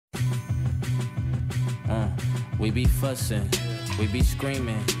We be fussing, we be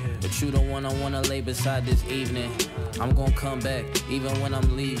screaming, but you the one I wanna lay beside this evening. I'm gonna come back even when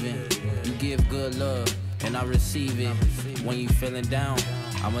I'm leaving. You give good love and I receive it. When you feeling down,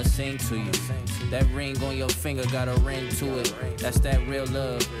 I'ma sing to you. That ring on your finger got a ring to it. That's that real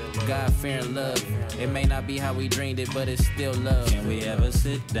love, God-fearing love. It may not be how we dreamed it, but it's still love. Can we ever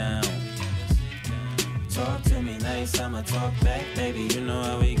sit down? Talk to me nice, I'ma talk back, baby. You know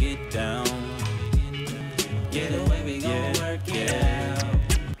how we get down. Get away, we gon' work it out.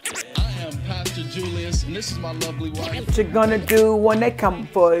 I am Pastor Julius, and this is my lovely wife. What you gonna do when they come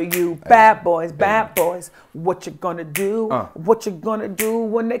for you? Bad boys, bad boys. What you gonna do? What you gonna do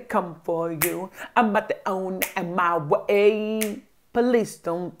when they come for you? I'm about to own it in my way. Police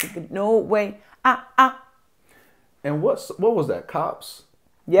don't think it no way. And what was that? Cops?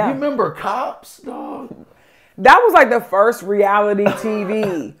 Yeah. You remember Cops, dog? That was like the first reality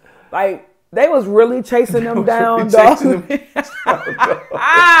TV. Like, they was really chasing them down, dog. And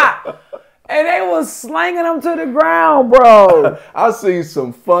they was slanging them to the ground, bro. I seen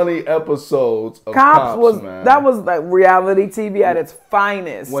some funny episodes of Cops, man. That was like reality TV at its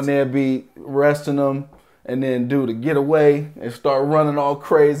finest. When they'd be arresting them and then do the getaway and start running all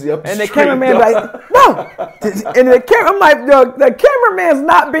crazy up the street. And the cameraman like, no. And I'm like, the cameraman's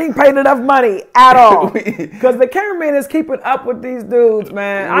not being paid enough money at all. Because the cameraman is keeping up with these dudes,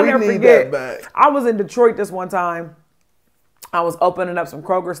 man. I'll never forget. That back. I was in Detroit this one time. I was opening up some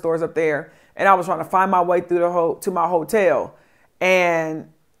Kroger stores up there. And I was trying to find my way through to my hotel.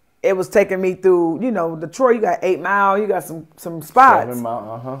 And it was taking me through, Detroit, you got 8 Mile, you got some spots. 7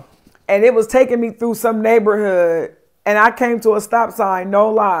 Mile, And it was taking me through some neighborhood, and I came to a stop sign, no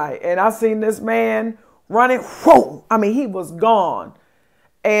lie, and I seen this man running. Whoa! I mean, he was gone.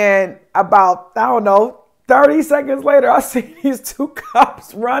 And about, 30 seconds later, I seen these 2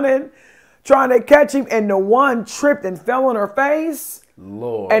 cops running, trying to catch him, and the one tripped and fell on her face.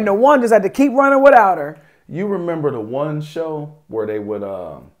 Lord. And the one just had to keep running without her. You remember the one show where they would,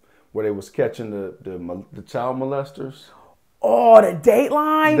 where they was catching the child molesters? Oh, the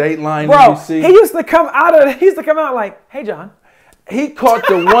Dateline? Dateline, bro. NBC. He used to come out like, "Hey, John." He caught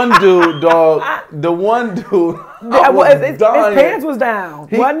the one dude, dog. The one dude. His pants was down,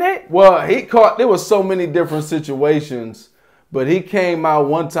 wasn't it? Well, there was so many different situations, but he came out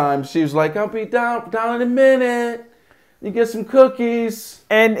one time. She was like, "I'll be down in a minute. You get some cookies."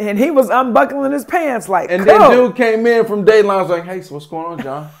 And he was unbuckling his pants like, and then dude came in from Dateline, was like, "Hey, so what's going on,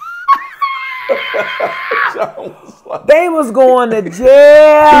 John?" They was going to jail. He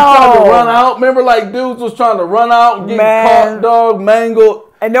tried to run out. Remember, like dudes was trying to run out, getting caught, dog, mangled.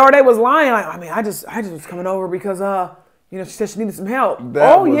 And they was lying. Like, I just was coming over because she said she needed some help.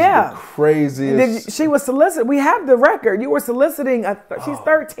 That was the craziest. She was soliciting. We have the record. You were soliciting. She's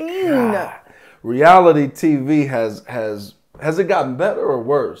 13. God. Reality TV has it gotten better or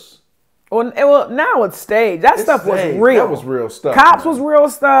worse? Well, now it's staged. That stuff was real. That was real stuff. Cops was real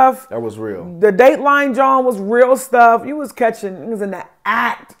stuff. That was real. The Dateline John was real stuff. You was catching. It was in the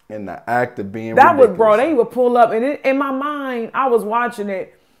act. In the act of being that ridiculous. Was, bro. They would pull up, and in my mind, I was watching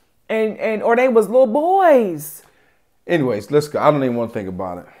it, or they was little boys. Anyways, let's go. I don't even want to think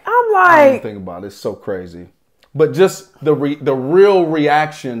about it. I'm like, I don't even think about it. It's so crazy. But just the real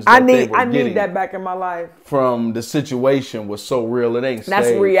reactions that they were getting. I need that back in my life. From the situation was so real. It ain't That's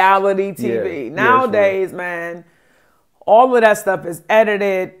staged. Reality TV. Yeah, nowadays, man, all of that stuff is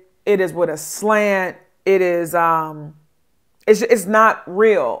edited. It is with a slant. It is it's not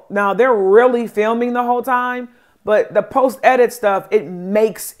real. Now they're really filming the whole time, but the post-edit stuff, it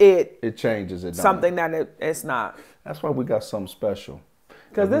makes it changes it something that it's not. That's why we got something special.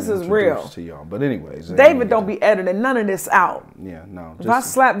 Because this is real. To y'all. But anyways. David don't be editing none of this out. Yeah, no. If I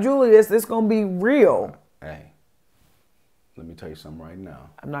slap Julius, it's going to be real. Hey, let me tell you something right now.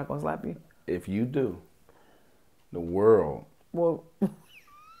 I'm not going to slap you. If you do, the world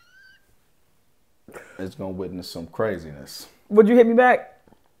is going to witness some craziness. Would you hit me back?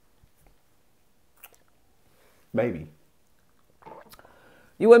 Maybe.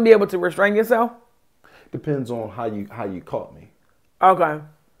 You wouldn't be able to restrain yourself? Depends on how you caught me. Okay.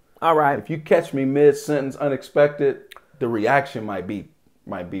 All right. If you catch me mid-sentence unexpected, the reaction might be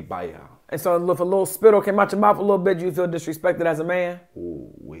by y'all. And so if a little spittle came out your mouth a little bit, you feel disrespected as a man?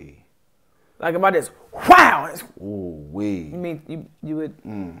 Ooh wee. Like if I just wow. Ooh wee. You mean you would?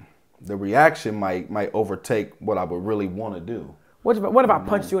 The reaction might overtake what I would really want to do. What if I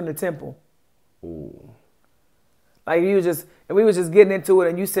punched you in the temple? Ooh. Like we was just getting into it,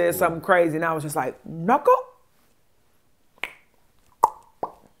 and you said something crazy, and I was just like knuckle.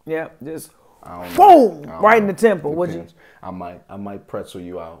 Yeah, just boom, right in the temple. Would you? I might pretzel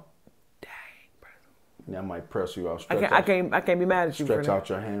you out. Dang, Yeah, I might press you out. I can't be mad at you. Stretch out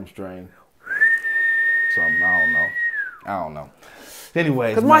your hamstring. Something, I don't know.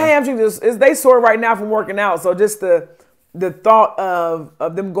 Anyways, because my hamstrings they sore right now from working out. So just the thought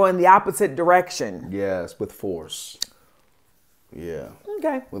of them going the opposite direction. Yes, with force. Yeah.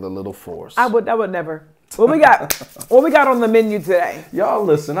 Okay. With a little force. I would never. What we got on the menu today? Y'all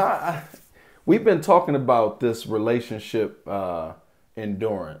listen, we've been talking about this relationship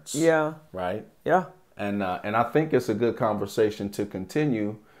endurance. Yeah. Right? Yeah. And I think it's a good conversation to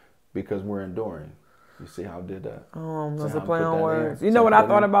continue because we're enduring. You see how I did that? That's a play on words. You know what I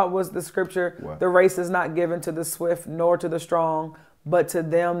thought about was the scripture, what? The race is not given to the swift nor to the strong, but to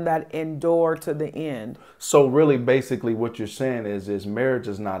them that endure to the end. So really, basically what you're saying is marriage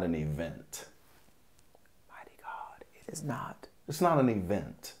is not an event. Mighty God, it is not. It's not an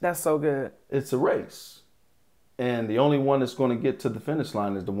event. That's so good. It's a race. And the only one that's going to get to the finish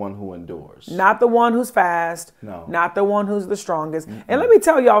line is the one who endures. Not the one who's fast. No. Not the one who's the strongest. Mm-mm. And let me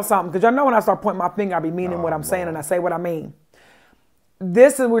tell y'all something, because y'all know when I start pointing my finger, I be meaning what I'm saying, and I say what I mean. We're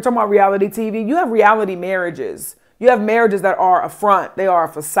talking about reality TV. You have reality marriages. You have marriages that are a front. They are a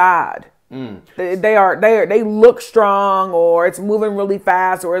facade. They look strong, or it's moving really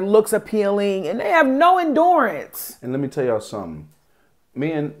fast, or it looks appealing, and they have no endurance. And let me tell y'all something.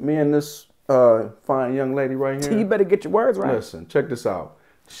 Me and this fine young lady right here. You better get your words right. Listen, check this out.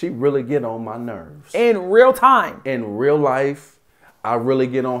 She really get on my nerves. In real time. In real life, I really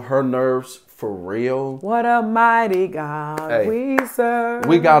get on her nerves for real. What a mighty God we serve.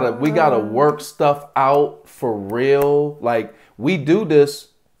 We gotta work stuff out for real. Like, we do this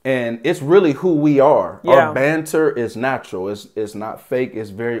and it's really who we are. Yeah. Our banter is natural. It's not fake.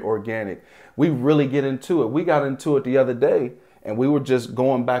 It's very organic. We really get into it. We got into it the other day and we were just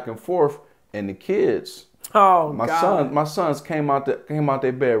going back and forth. And the kids, my sons came out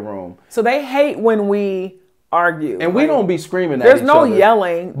their bedroom. So they hate when we argue, and we don't be screaming at each other. There's no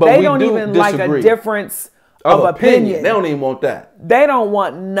yelling. But they don't even like a difference of opinion. They don't even want that. They don't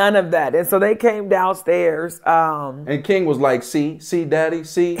want none of that. And so they came downstairs. And King was like, "See, Daddy,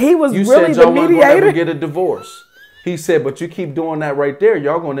 see." He was you really said y'all the weren't mediator. gonna ever get a divorce. He said, "But you keep doing that right there,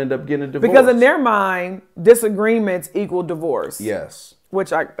 y'all gonna end up getting a divorce." Because in their mind, disagreements equal divorce. Yes.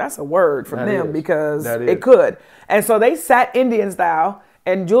 Which that's a word from them because it could. And so they sat Indian style,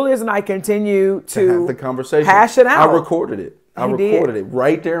 and Julius and I continue to have the conversation. Hash it out. I recorded it. I recorded it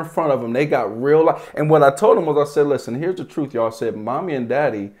right there in front of them. They got real life. And what I told them was, I said, "Listen, here's the truth, y'all." I said, "Mommy and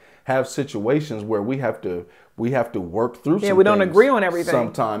Daddy have situations where we have to work through. Yeah, we don't agree on everything.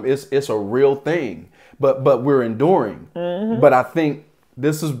 Sometimes it's a real thing, but we're enduring. Mm-hmm. But I think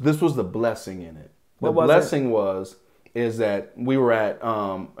this was the blessing in it. The blessing is that we were at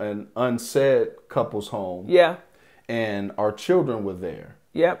an unsaid couple's home. Yeah. And our children were there.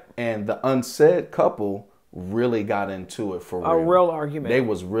 Yep. And the unsaid couple really got into it for real. A real argument. They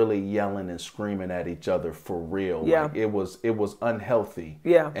was really yelling and screaming at each other for real. Yeah. Like it was unhealthy.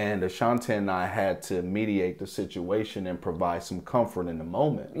 Yeah. And Ashante and I had to mediate the situation and provide some comfort in the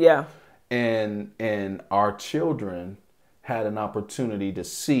moment. Yeah. And our children had an opportunity to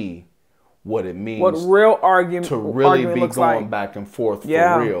see what it means, what real argument to really be going like. Back and forth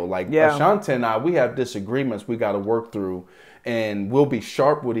for real. Like Ashante and I, we have disagreements we got to work through, and we'll be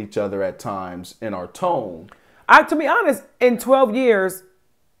sharp with each other at times in our tone. To be honest, in 12 years,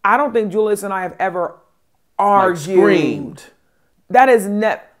 I don't think Julius and I have ever argued. Like screamed. That has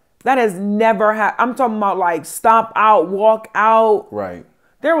never happened. I'm talking about like stomp out, walk out. Right.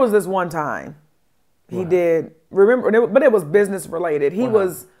 There was this one time he did. Remember, but it was business related. He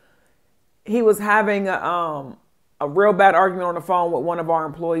was having a real bad argument on the phone with one of our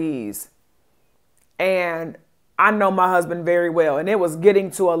employees. And I know my husband very well. And it was getting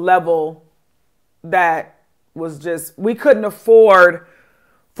to a level that was just, we couldn't afford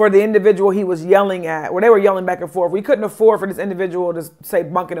for the individual he was yelling at, or they were yelling back and forth. We couldn't afford for this individual to say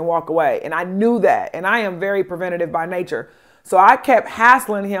bunk it and walk away. And I knew that. And I am very preventative by nature. So I kept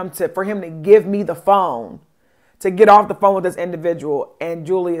hassling him for him to give me the phone, to get off the phone with this individual. And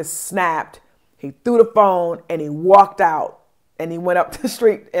Julius snapped. He threw the phone and he walked out and he went up the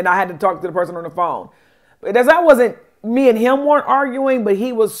street, and I had to talk to the person on the phone. But that wasn't, me and him weren't arguing, but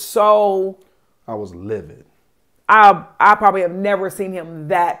he was so. I was livid. I probably have never seen him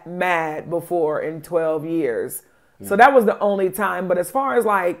that mad before in 12 years. Yeah. So that was the only time. But as far as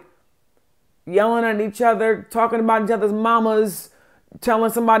like yelling at each other, talking about each other's mamas,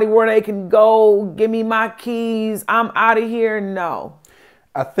 telling somebody where they can go, give me my keys, I'm out of here, no.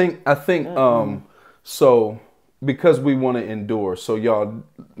 I think so, because we want to endure. So y'all,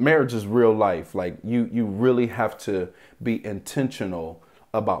 marriage is real life. Like you really have to be intentional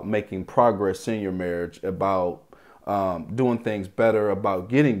about making progress in your marriage, about doing things better, about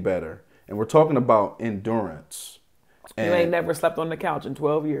getting better. And we're talking about endurance. You ain't never slept on the couch in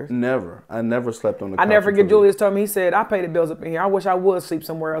 12 years. Never. I never slept on the couch. I never forget Julius told me, he said, I pay the bills up in here. I wish I would sleep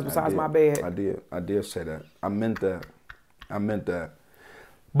somewhere else besides my bed. I did say that. I meant that.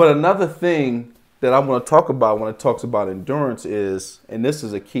 But another thing that I want to talk about when it talks about endurance is, and this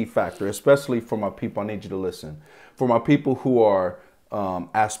is a key factor, especially for my people, I need you to listen. For my people who are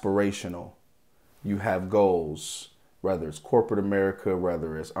aspirational, you have goals, whether it's corporate America,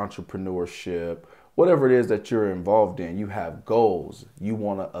 whether it's entrepreneurship, whatever it is that you're involved in, you have goals. You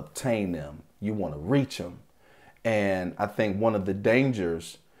want to obtain them. You want to reach them. And I think one of the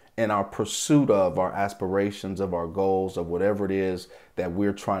dangers in our pursuit of our aspirations, of our goals, of whatever it is that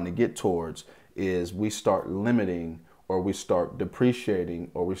we're trying to get towards, is we start limiting, or we start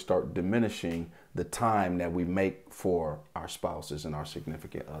depreciating, or we start diminishing the time that we make for our spouses and our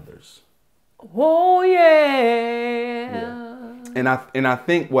significant others. Oh, yeah. And I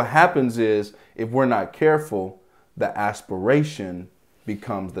think what happens is, if we're not careful, the aspiration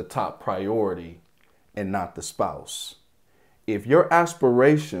becomes the top priority and not the spouse. If your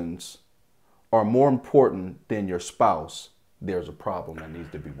aspirations are more important than your spouse, there's a problem that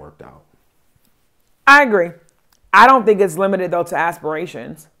needs to be worked out. I agree. I don't think it's limited, though, to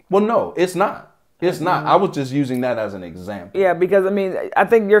aspirations. Well, no, it's not. It's not. I was just using that as an example. Yeah, because, I mean, I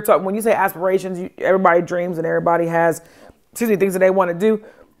think you're talking, when you say aspirations, everybody dreams and everybody has, things that they want to do.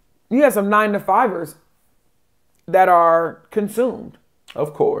 You have some 9-to-5ers that are consumed.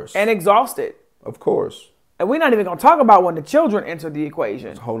 Of course. And exhausted. Of course. And we're not even going to talk about when the children enter the equation.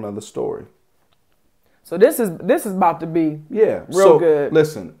 It's a whole nother story. So this is about to be real good.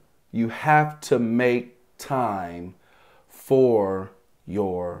 Listen, you have to make time for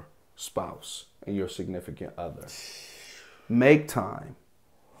your spouse and your significant other. Make time.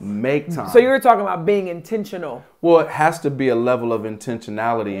 Make time. So you're talking about being intentional. Well, it has to be a level of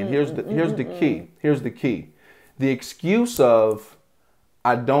intentionality. And here's the key. Here's the key. The excuse of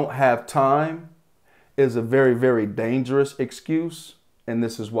I don't have time is a very, very dangerous excuse. And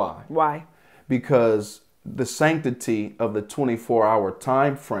this is why. Why? Because the sanctity of the 24-hour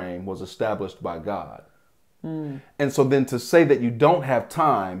time frame was established by God. And so then to say that you don't have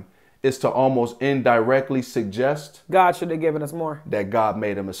time is to almost indirectly suggest God should have given us more. That God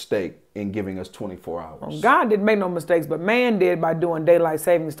made a mistake in giving us 24 hours. Well, God didn't make no mistakes, but man did by doing daylight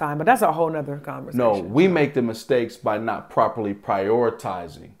savings time. But that's a whole nother conversation. No, we make the mistakes by not properly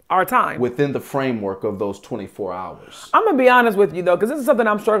prioritizing our time within the framework of those 24 hours. I'm going to be honest with you, though, because this is something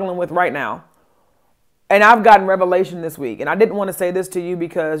I'm struggling with right now. And I've gotten revelation this week. And I didn't want to say this to you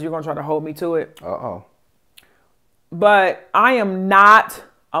because you're going to try to hold me to it. Uh-oh. But I am not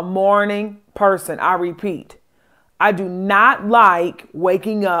a morning person. I repeat, I do not like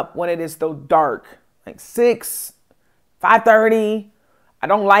waking up when it is so dark, like 6, 5:30. I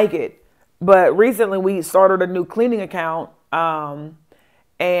don't like it. But recently we started a new cleaning account. And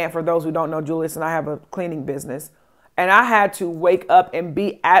for those who don't know, Julius and I have a cleaning business. And I had to wake up and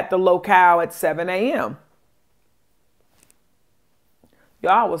be at the locale at 7 a.m.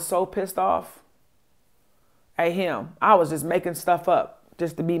 Y'all, I was so pissed off at him. I was just making stuff up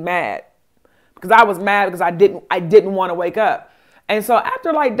just to be mad. Because I was mad because I didn't want to wake up. And so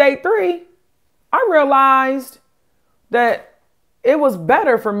after like day 3, I realized that it was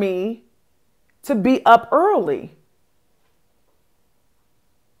better for me to be up early.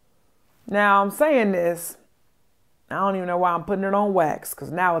 Now I'm saying this, I don't even know why I'm putting it on wax,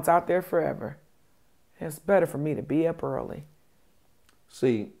 because now it's out there forever. It's better for me to be up early.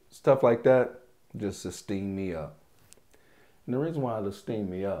 See, stuff like that just to steam me up. And the reason why it'll steam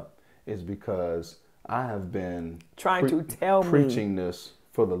me up is because I have been preaching this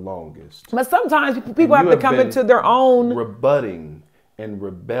for the longest. But sometimes people have to come into their own. Rebutting and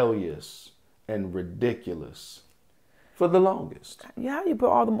rebellious and ridiculous for the longest. Yeah, how you put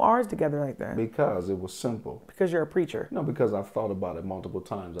all them R's together like that? Because it was simple. Because you're a preacher. No, because I've thought about it multiple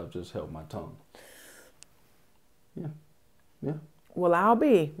times. I've just held my tongue. Yeah. Well, I'll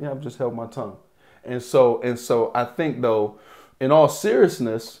be. Yeah, I've just held my tongue. And so I think, though, in all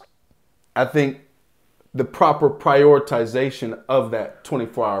seriousness, I think the proper prioritization of that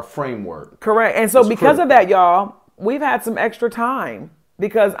 24-hour framework. Correct. And so because of that, y'all, we've had some extra time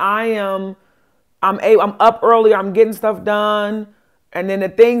because I'm up early, I'm getting stuff done. And then the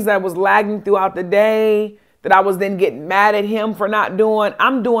things that was lagging throughout the day that I was then getting mad at him for not doing,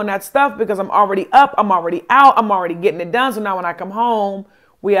 I'm doing that stuff because I'm already up, I'm already out, I'm already getting it done. So now when I come home,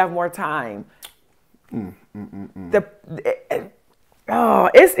 we have more time. I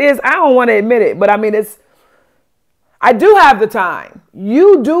don't want to admit it, but I mean, I do have the time.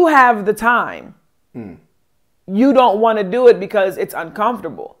 You do have the time. You don't want to do it because it's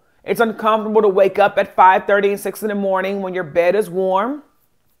uncomfortable. It's uncomfortable to wake up at 5:30 and 6 in the morning when your bed is warm.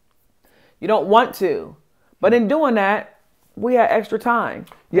 You don't want to. But in doing that, we had extra time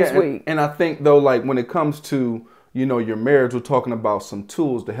this week. And I think, though, like when it comes to, your marriage, we're talking about some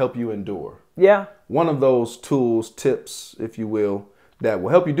tools to help you endure. Yeah. One of those tools, tips, if you will, that will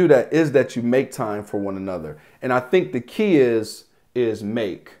help you do that is that you make time for one another. And I think the key is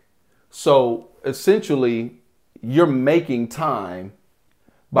make. So essentially, you're making time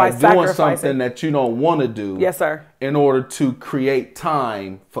by doing something that you don't want to do. Yes, sir. In order to create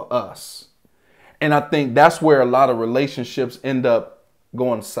time for us. And I think that's where a lot of relationships end up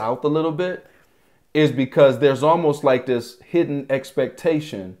going south a little bit, is because there's almost like this hidden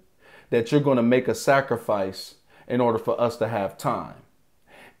expectation that you're going to make a sacrifice in order for us to have time.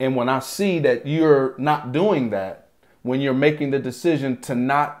 And when I see that you're not doing that, when you're making the decision to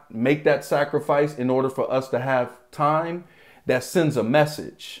not make that sacrifice in order for us to have time, that sends a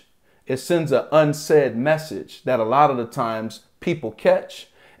message. It sends an unsaid message that a lot of the times people catch.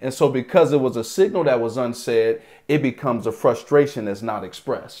 And so because it was a signal that was unsaid, it becomes a frustration that's not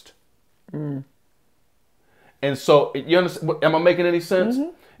expressed. And so, you understand? Am I making any sense?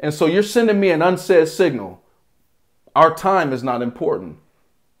 Mm-hmm. And so you're sending me an unsaid signal. Our time is not important.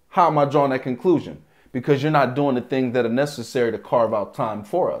 How am I drawing that conclusion? Because you're not doing the things that are necessary to carve out time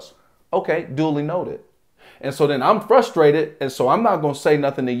for us. Okay, duly noted. And so then I'm frustrated. And so I'm not going to say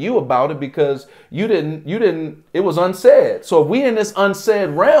nothing to you about it because you didn't, it was unsaid. So if we in this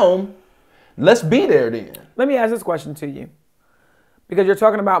unsaid realm, let's be there then. Let me ask this question to you, because you're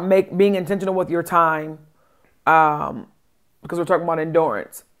talking about being intentional with your time, because we're talking about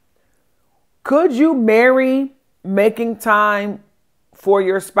endurance. Could you marry making time for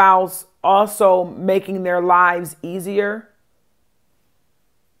your spouse also making their lives easier?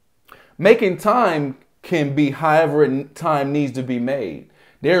 Making time can be however time needs to be made.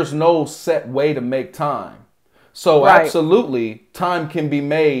 There's no set way to make time. So absolutely, time can be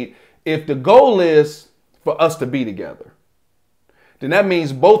made. If the goal is for us to be together, then that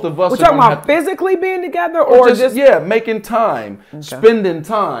means both of us We're talking about physically being together or just making time, spending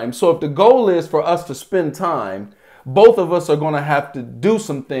time. So if the goal is for us to spend time, both of us are going to have to do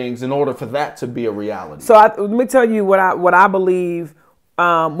some things in order for that to be a reality. So let me tell you what I believe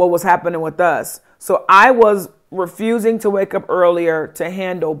what was happening with us. So I was refusing to wake up earlier to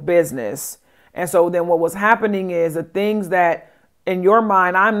handle business. And so then what was happening is the things that in your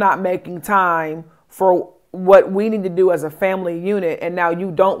mind, I'm not making time for what we need to do as a family unit. And now you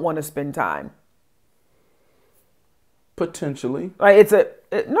don't want to spend time. Potentially. Like it's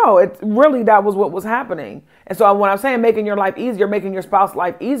really that was what was happening. And so when I'm saying making your life easier, making your spouse's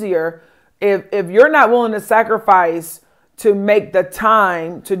life easier, if you're not willing to sacrifice to make the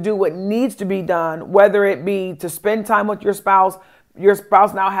time to do what needs to be done, whether it be to spend time with your spouse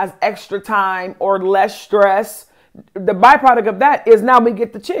now has extra time or less stress. The byproduct of that is now we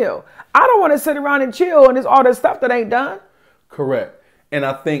get to chill. I don't want to sit around and chill and there's all this stuff that ain't done. Correct. And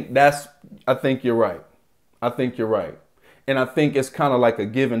I think you're right. I think you're right. And I think it's kind of like a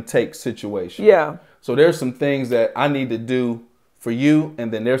give and take situation. Yeah. So there's some things that I need to do for you,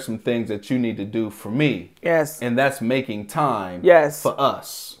 and then there's some things that you need to do for me. Yes. And that's making time for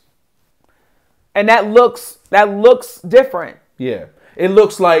us. And that looks different. Yeah. It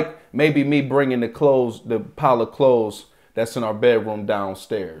looks like maybe me bringing the pile of clothes that's in our bedroom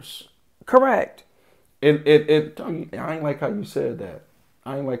downstairs. Correct. I ain't like how you said that.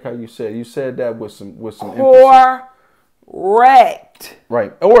 I ain't like how you said it. You said that with some Correct.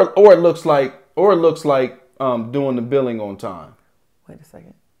 Right. Or it looks like doing the billing on time. Wait a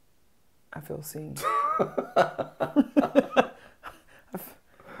second. I feel seen.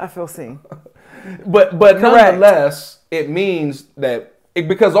 I feel seen. But nonetheless, it means that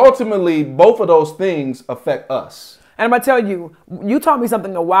because ultimately both of those things affect us. And I'm going to tell you, you taught me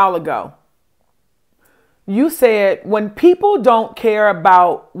something a while ago. You said when people don't care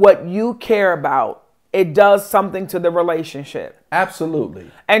about what you care about, it does something to the relationship. Absolutely.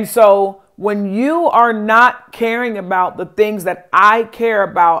 And so when you are not caring about the things that I care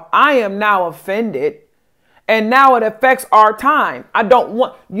about, I am now offended. And now it affects our time.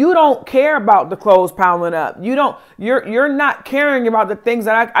 You don't care about the clothes piling up. You're not caring about the things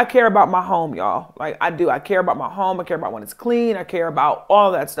that I care about my home, y'all. Like I do. I care about my home. I care about when it's clean. I care about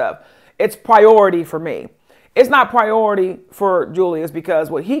all that stuff. It's priority for me. It's not priority for Julius because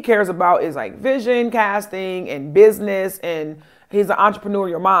what he cares about is like vision casting and business, and he's an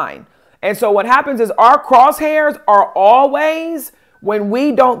entrepreneurial mind. And so what happens is our crosshairs are always when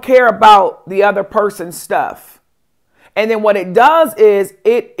we don't care about the other person's stuff. And then what it does is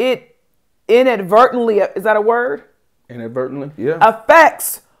it inadvertently, is that a word? Inadvertently, yeah.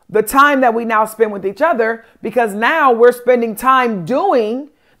 Affects the time that we now spend with each other, because now we're spending time doing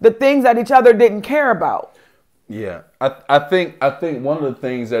the things that each other didn't care about. Yeah, I think one of the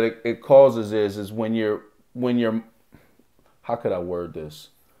things that it causes is when you're, how could I word this?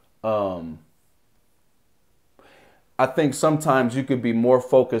 I think sometimes you could be more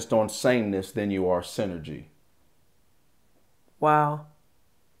focused on sameness than you are synergy. Wow.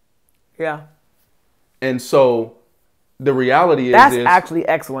 Yeah. And so the reality is that's actually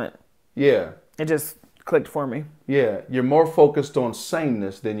excellent. Yeah. It just clicked for me. Yeah. You're more focused on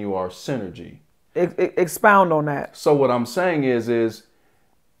sameness than you are synergy. Expound on that. So what I'm saying is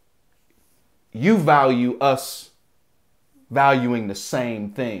you value us valuing the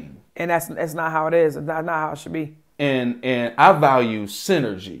same thing. And that's not how it is. It's not how it should be. And I value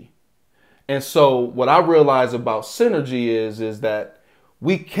synergy. And so what I realize about synergy is that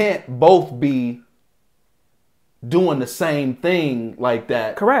we can't both be doing the same thing like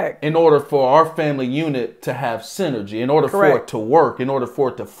that. Correct. In order for our family unit to have synergy, in order Correct. for it to work, in order for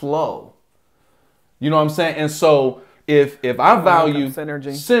it to flow. You know what I'm saying? And so if I value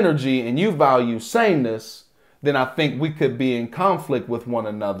synergy and you value sameness, then I think we could be in conflict with one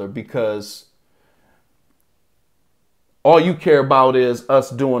another, because all you care about is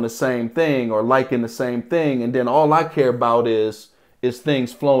us doing the same thing or liking the same thing. And then all I care about is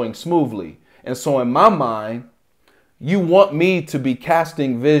things flowing smoothly. And so in my mind, you want me to be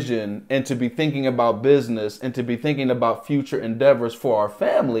casting vision and to be thinking about business and to be thinking about future endeavors for our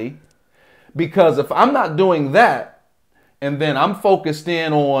family. Because if I'm not doing that, and then I'm focused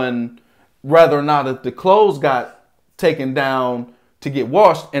in on whether or not if the clothes got taken down to get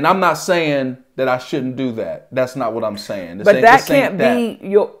washed, and I'm not saying that I shouldn't do that. That's not what I'm saying. But that can't be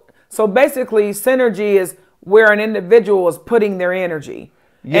your. So basically, synergy is where an individual is putting their energy.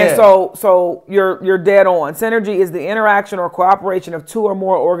 Yeah. And so you're dead on. Synergy is the interaction or cooperation of two or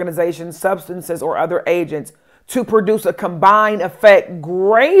more organizations, substances, or other agents to produce a combined effect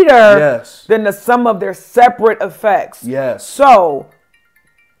greater than the sum of their separate effects. Yes. So.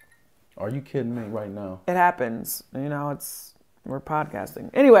 Are you kidding me right now? It happens. You know, we're podcasting.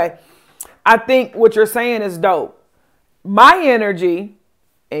 Anyway, I think what you're saying is dope. My energy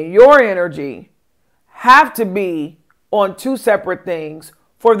and your energy have to be on two separate things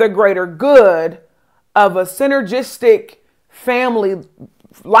for the greater good of a synergistic family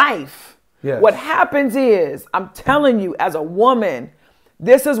life. Yes. What happens is, I'm telling you, as a woman,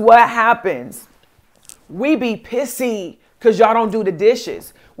 this is what happens. We be pissy because y'all don't do the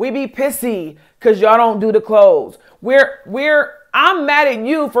dishes. We be pissy because y'all don't do the clothes. I'm mad at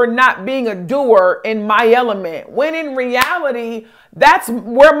you for not being a doer in my element, when in reality, that's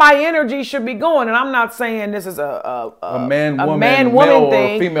where my energy should be going. And I'm not saying this is a man-woman thing,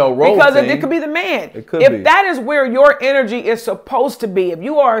 or female role because thing. it could be the man. It could be. If that is where your energy is supposed to be, if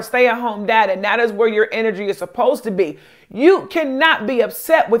you are a stay-at-home dad and that is where your energy is supposed to be, you cannot be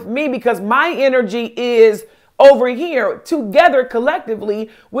upset with me because my energy is over here. Together, collectively,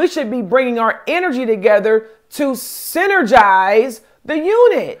 we should be bringing our energy together to synergize the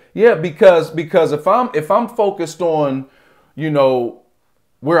unit. Yeah, because if I'm focused on,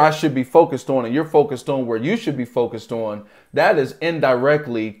 where I should be focused on, and you're focused on where you should be focused on, that is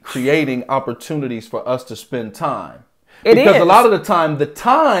indirectly creating opportunities for us to spend time. Because a lot of the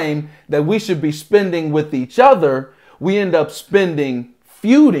time that we should be spending with each other, we end up spending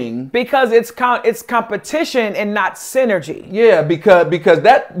feuding, because it's competition and not synergy. Yeah, because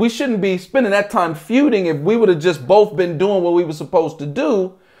that we shouldn't be spending that time feuding. If we would have just both been doing what we were supposed to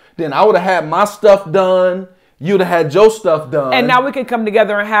do, then I would have had my stuff done. You'd have had your stuff done. And now we can come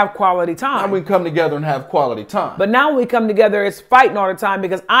together and have quality time. Now we can come together and have quality time. But now when we come together, it's fighting all the time,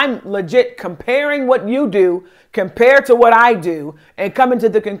 because I'm legit comparing what you do compared to what I do and coming to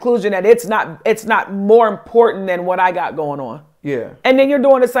the conclusion that it's not more important than what I got going on. Yeah. And then you're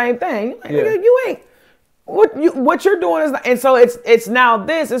doing the same thing. Yeah. You ain't. What you're doing is not, and so it's now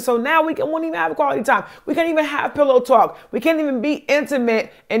this, and so now we won't even have quality time. We can't even have pillow talk. We can't even be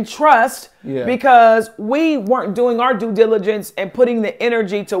intimate and trust because we weren't doing our due diligence and putting the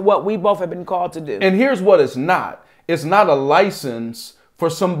energy to what we both have been called to do. And here's what it's not. It's not a license for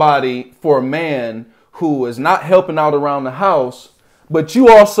a man who is not helping out around the house, but you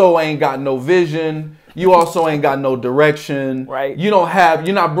also ain't got no vision. You also ain't got no direction. Right. You're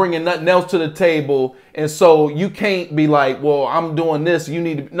not bringing nothing else to the table. And so you can't be like, well, I'm doing this. You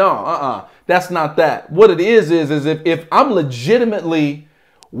need to, no, that's not that. What it is if I'm legitimately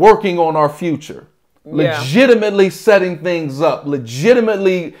working on our future, legitimately setting things up,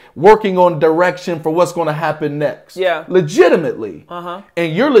 legitimately working on direction for what's going to happen next. Yeah. Legitimately.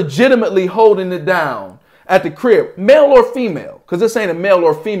 And you're legitimately holding it down at the crib, male or female, because this ain't a male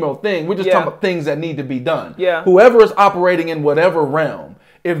or female thing. We're just talking about things that need to be done. Yeah. Whoever is operating in whatever realm,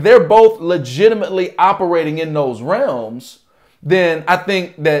 if they're both legitimately operating in those realms, then I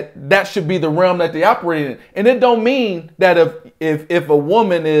think that should be the realm that they operate in. And it don't mean that if a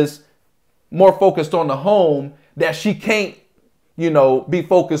woman is more focused on the home, that she can't, be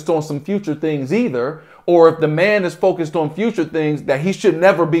focused on some future things either. Or if the man is focused on future things, that he should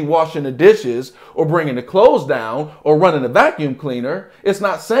never be washing the dishes or bringing the clothes down or running the vacuum cleaner. It's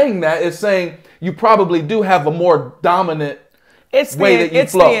not saying that. It's saying you probably do have a more dominant way that you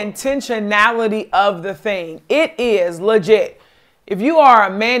flow. It's the intentionality of the thing. It is legit. If you are a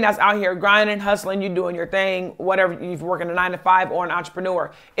man that's out here grinding, hustling, you doing your thing, whatever, you're working a 9 to 5 or an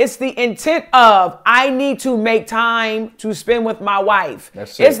entrepreneur, it's the intent of, I need to make time to spend with my wife.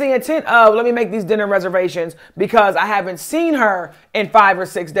 That's it. It's the intent of, let me make these dinner reservations because I haven't seen her in 5 or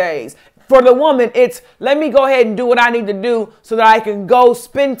 6 days. For the woman, it's let me go ahead and do what I need to do so that I can go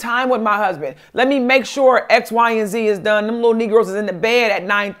spend time with my husband. Let me make sure X, Y, and Z is done. Them little Negroes is in the bed at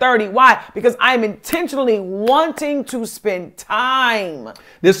 9:30. Why? Because I'm intentionally wanting to spend time.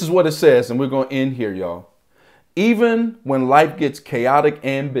 This is what it says, and we're going to end here, y'all. Even when life gets chaotic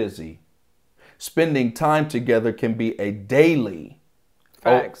and busy, spending time together can be a daily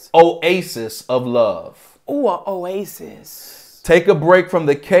oasis of love. Ooh, an oasis. Take a break from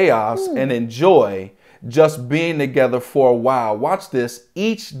the chaos and enjoy just being together for a while. Watch this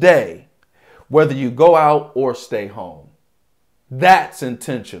each day, whether you go out or stay home. That's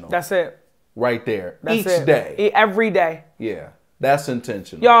intentional. That's it. Right there. That's each it. day. Every day. Yeah, that's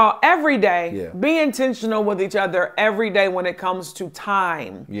intentional. Y'all, every day, Yeah. be intentional with each other every day when it comes to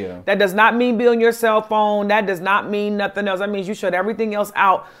time. Yeah. That does not mean be on your cell phone. That does not mean nothing else. That means you shut everything else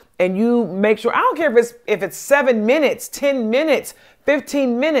out and you make sure, I don't care if it's 7 minutes, 10 minutes,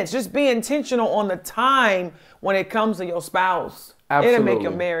 15 minutes, just be intentional on the time when it comes to your spouse. Absolutely. It'll make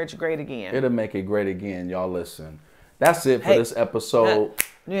your marriage great again. It'll make it great again. Y'all listen. That's it for this episode.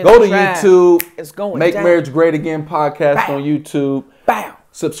 Yeah, Go to try. YouTube. It's going Make down. Marriage Great Again podcast on YouTube. Bow.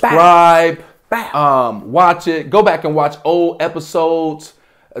 Subscribe. Bow. Watch it. Go back and watch old episodes.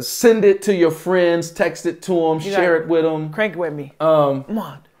 Send it to your friends. Text it to them. Share it with them. Crank it with me. Come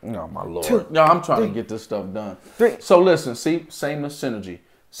on. Oh, my Lord. 2, No, I'm trying to get this stuff done. 3. So listen, see, same as synergy.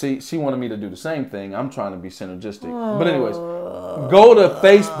 See, she wanted me to do the same thing. I'm trying to be synergistic. But anyways, go to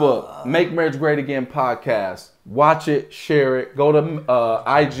Facebook, Make Marriage Great Again podcast. Watch it, share it. Go to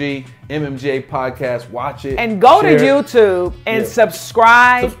IG, MMJ podcast. Watch it. And go to share it. YouTube and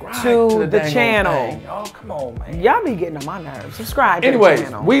subscribe to the dang channel. old thing. Oh, come on, man. Y'all be getting on my nerves. Subscribe to Anyways, the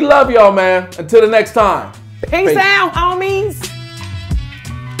channel. we love y'all, man. Until the next time. Peace out, homies.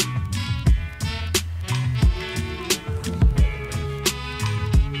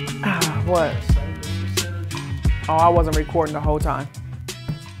 What? Oh, I wasn't recording the whole time.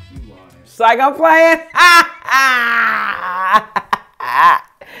 It's like I'm playing.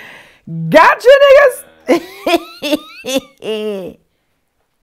 Gotcha, niggas.